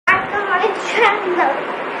my channel.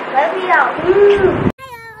 Love you. Hello.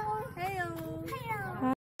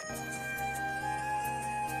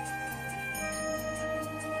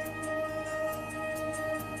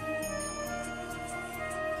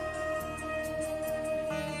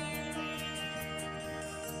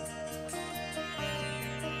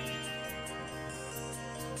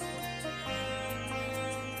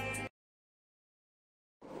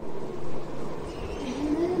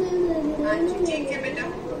 ठीक है बेटा।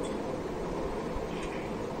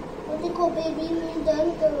 देखो baby ने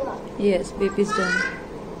done करा. Yes, baby's done.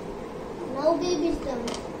 Now baby's done.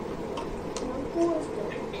 Now who's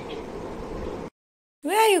done?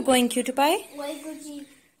 Where are you going, cutie pie? Why Gucci?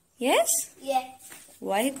 Yes? Yeah.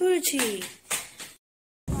 Why Gucci?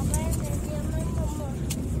 Papa and Mama.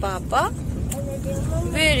 Papa?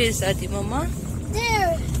 Where is Adi Mama?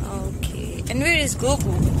 There. Okay. And where is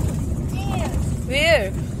Gogo? There.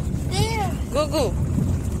 Where? There. Gogo.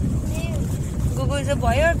 There. Gogo is a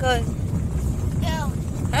boy or girl? Go.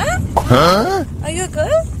 Huh? Are you a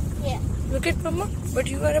girl? Yeah. Look at Mama. But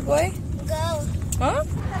you are a boy? Go. Huh?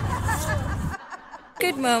 Look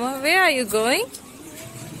at Mama. Where are you going?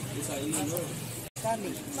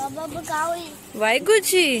 Baba Bagawi. Why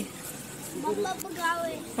Gucci? Baba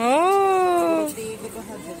Bagawi. Oh.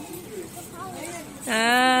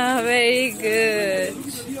 Ah, very good.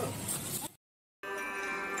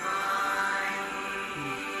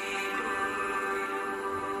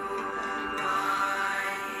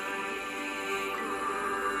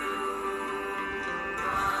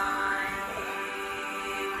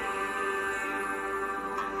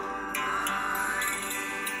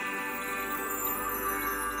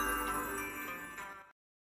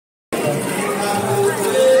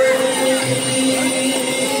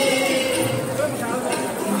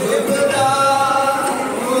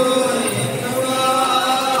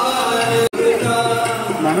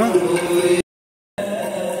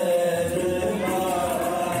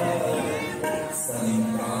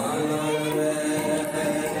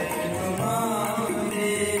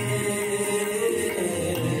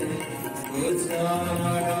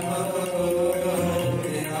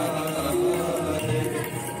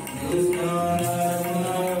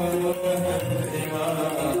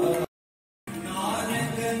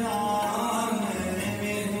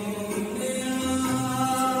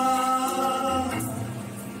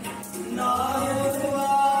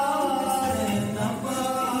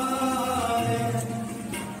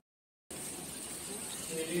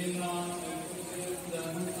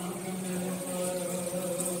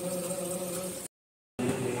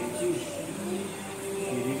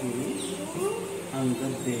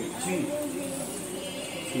 Angad Dev ji,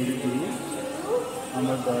 Shri गुरु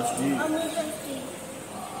अमरदास जी,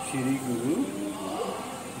 श्री गुरु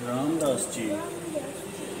रामदास जी,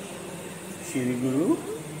 श्री गुरु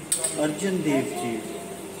अर्जन देव जी,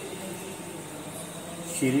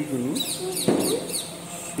 श्री गुरु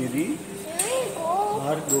श्री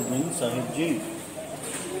हरगोबिंद साहिब जी,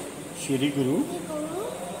 श्री गुरु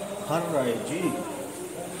हर राय जी,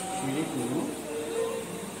 श्री गुरु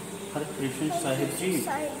हरकृष्ण साहिब जी,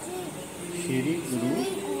 श्री गुरु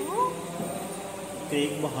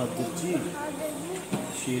तेग बहादुर जी,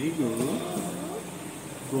 श्री गुरु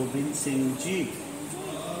गोविंद सिंह जी,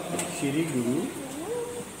 श्री गुरु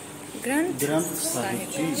ग्रंथ साहिब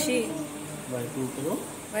जी। वाहिगुरु करो।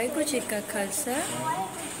 वाहिगुरु जी का Khalsa.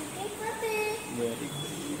 Very good.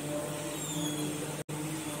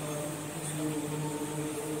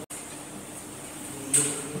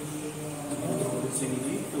 Singh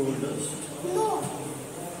ji told us. No.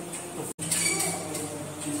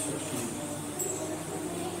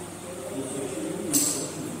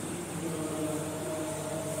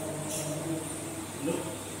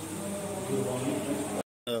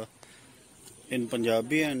 In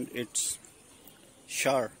Punjabi, and it's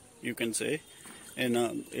shar, you can say, and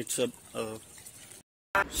it's a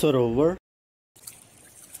sarovar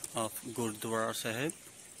of Gurdwara Sahib,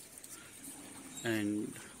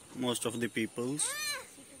 and most of the peoples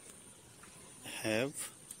have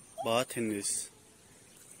bath in this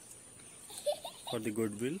for the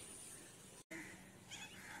goodwill.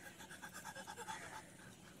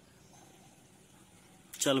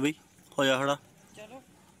 चल भाई हो जा खड़ा। चलो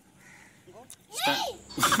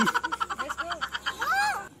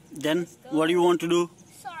Then what do you want to do?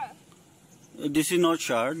 Sorry. This is not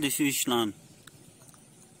shar, this is ishnan.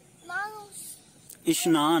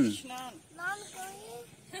 Ishnan.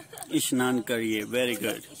 Ishnan kariye. Very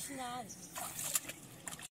good.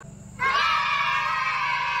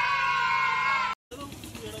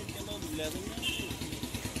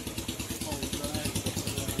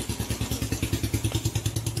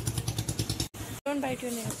 Don't bite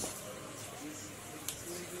your nails.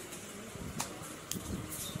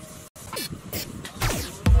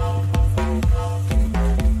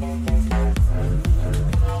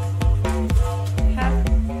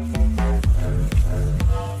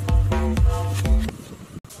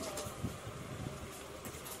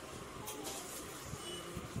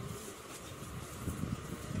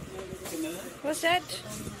 What's that?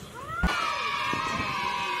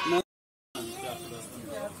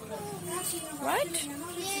 What?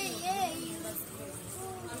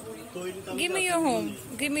 Give me your home.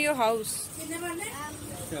 Give me your house.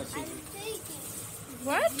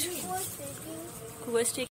 What? Who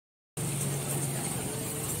was taking?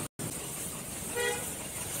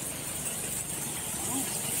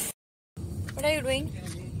 What are you doing?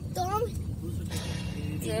 Tom.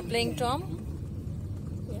 You are playing Tom?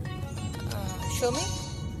 Show me.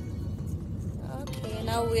 Okay,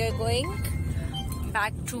 now we are going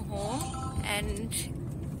back to home and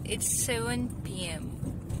it's 7 p.m.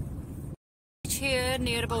 Here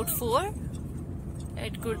near about 4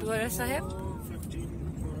 at Kunvar Sahib.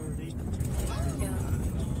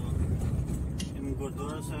 In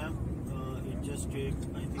Gurdwara Sahib, it just takes,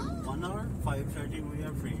 I think, 1 hour, 5:30 we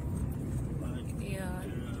are free. Yeah,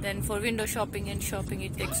 then for window shopping and shopping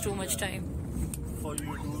it takes too much time. For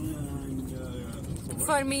you and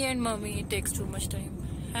For me and mommy it takes too much time.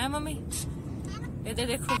 हाँ mummy इधर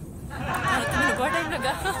देखो तुम्हें बहुत time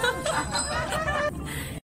लगा.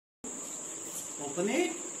 Open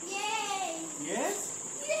it. Yay! Yes.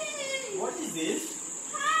 Yay! What is this?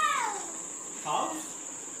 House! House.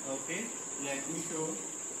 Okay. Let me show.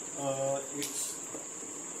 It's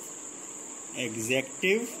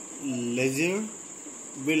executive leisure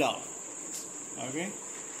villa. Okay.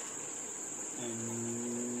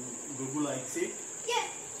 And Google likes it. Yes!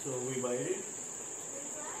 So we buy it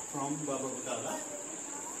from Bakala.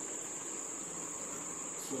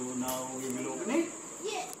 So now we will open it.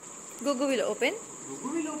 Yes! Gugu will open.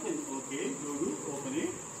 Google will open. Okay, Google, open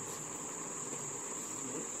it.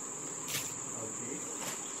 Yes. Okay.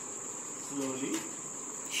 Slowly.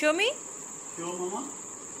 Show me. Show Mama.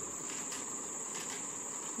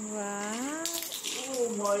 Wow. Oh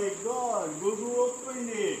my God! Google opened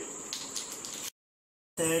it.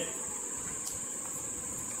 Set.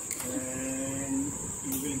 And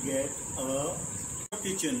you will get a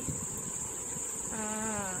kitchen.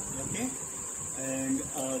 Ah. Okay. And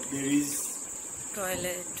there is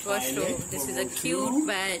Toilet, Toilet, washroom. This is a washroom. cute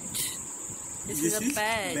bed. This is a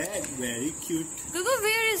bed. Very cute. Gugu,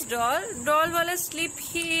 where is doll? Doll wala sleep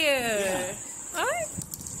here. Yeah. Alright.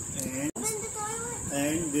 And, Open the toilet.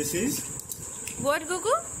 and this is What,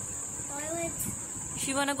 Gugu? Toilet.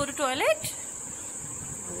 She wanna go to toilet?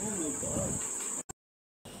 oh my God.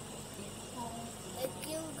 The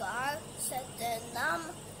Kunvar set the name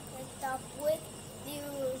with the with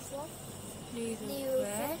the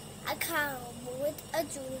I can't with a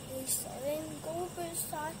Julie 7 gold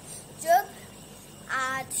star jump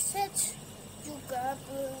at set you got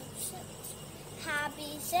set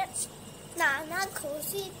happy set Nana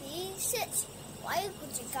cozy be set why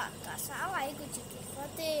could you got why could you get for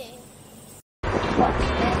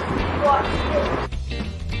the